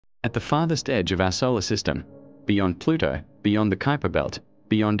At the farthest edge of our solar system, beyond Pluto, beyond the Kuiper Belt,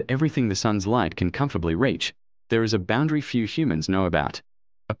 beyond everything the sun's light can comfortably reach, there is a boundary few humans know about.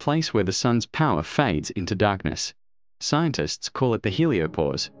 A place where the sun's power fades into darkness. Scientists call it the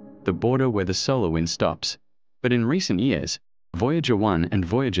heliopause, the border where the solar wind stops. But in recent years, Voyager 1 and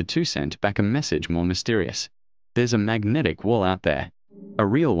Voyager 2 sent back a message more mysterious. There's a magnetic wall out there. A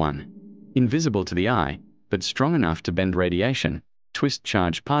real one. Invisible to the eye, but strong enough to bend radiation, twist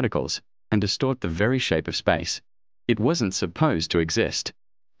charged particles, and distort the very shape of space. It wasn't supposed to exist.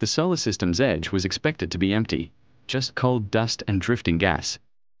 The solar system's edge was expected to be empty, just cold dust and drifting gas.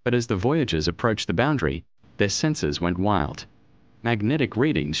 But as the Voyagers approached the boundary, their sensors went wild. Magnetic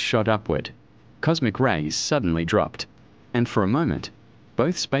readings shot upward. Cosmic rays suddenly dropped. And for a moment,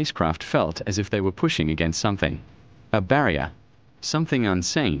 both spacecraft felt as if they were pushing against something. A barrier. Something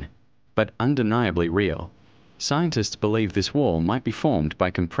unseen, but undeniably real. Scientists believe this wall might be formed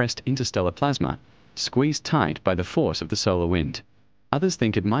by compressed interstellar plasma, squeezed tight by the force of the solar wind. Others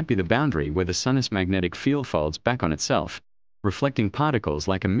think it might be the boundary where the sun's magnetic field folds back on itself, reflecting particles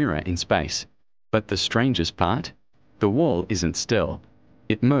like a mirror in space. But the strangest part? The wall isn't still.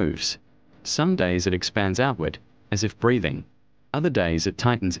 It moves. Some days it expands outward, as if breathing. Other days it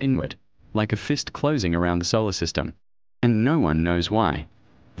tightens inward, like a fist closing around the solar system. And no one knows why.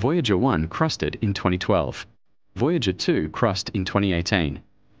 Voyager 1 crossed it in 2012. Voyager 2 crossed in 2018.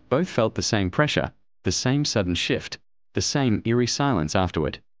 Both felt the same pressure, the same sudden shift, the same eerie silence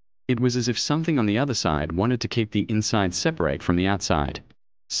afterward. It was as if something on the other side wanted to keep the inside separate from the outside.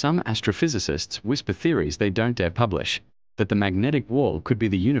 Some astrophysicists whisper theories they don't dare publish, that the magnetic wall could be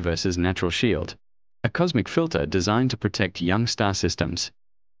the universe's natural shield, a cosmic filter designed to protect young star systems,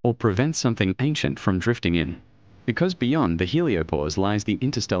 or prevent something ancient from drifting in. Because beyond the heliopause lies the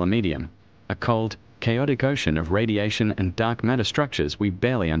interstellar medium, a cold, chaotic ocean of radiation and dark matter structures we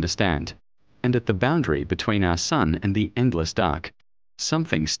barely understand. And at the boundary between our sun and the endless dark,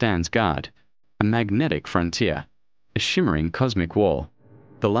 something stands guard. A magnetic frontier. A shimmering cosmic wall.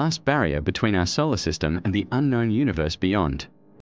 The last barrier between our solar system and the unknown universe beyond.